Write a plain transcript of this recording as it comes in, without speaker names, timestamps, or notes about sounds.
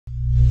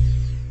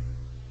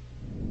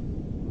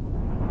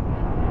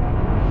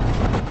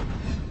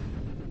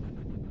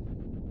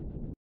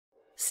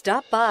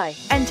Stop by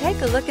and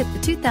take a look at the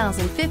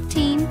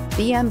 2015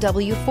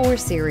 BMW 4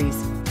 Series.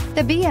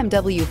 The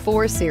BMW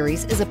 4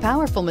 Series is a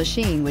powerful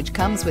machine which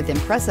comes with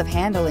impressive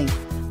handling,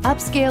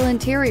 upscale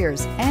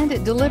interiors, and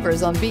it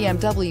delivers on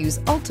BMW's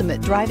ultimate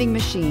driving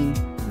machine.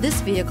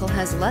 This vehicle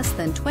has less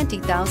than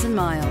 20,000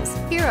 miles.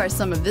 Here are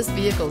some of this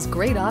vehicle's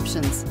great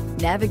options: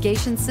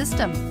 navigation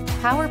system,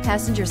 power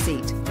passenger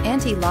seat,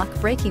 anti-lock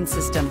braking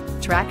system,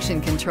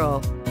 traction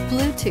control,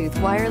 Bluetooth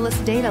wireless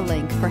data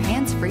link for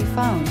hands-free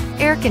phone,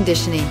 air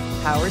conditioning,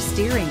 power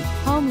steering,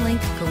 home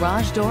link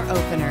garage door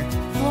opener,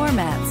 floor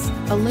mats,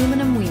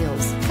 aluminum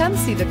wheels. Come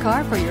see the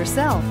car for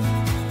yourself.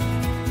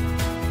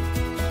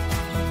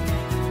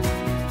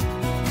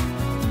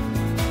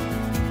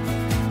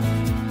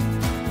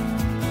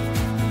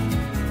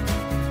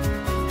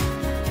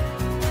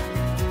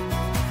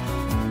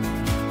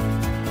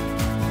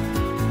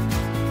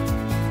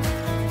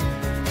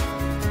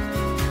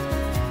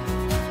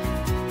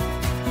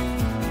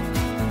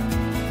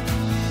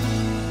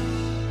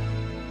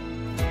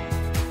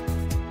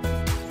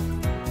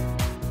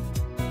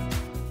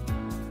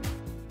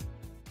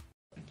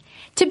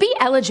 To be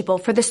eligible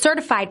for the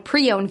Certified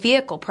Pre-Owned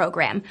Vehicle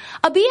Program,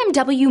 a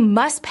BMW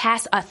must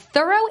pass a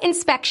thorough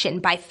inspection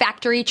by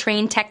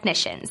factory-trained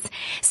technicians.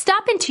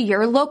 Stop into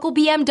your local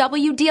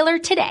BMW dealer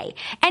today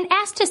and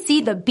ask to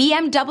see the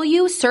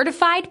BMW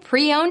Certified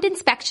Pre-Owned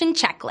Inspection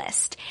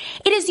Checklist.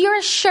 It is your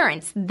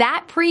assurance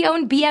that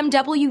pre-owned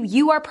BMW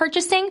you are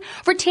purchasing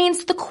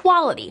retains the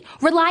quality,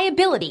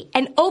 reliability,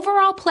 and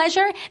overall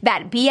pleasure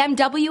that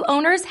BMW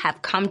owners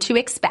have come to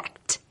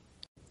expect.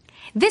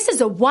 This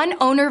is a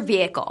one-owner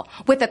vehicle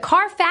with a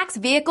Carfax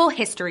Vehicle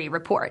History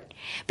Report.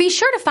 Be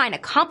sure to find a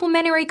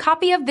complimentary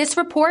copy of this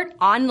report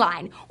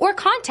online or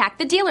contact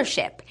the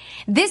dealership.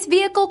 This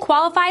vehicle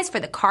qualifies for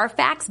the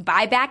Carfax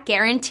Buyback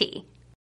Guarantee.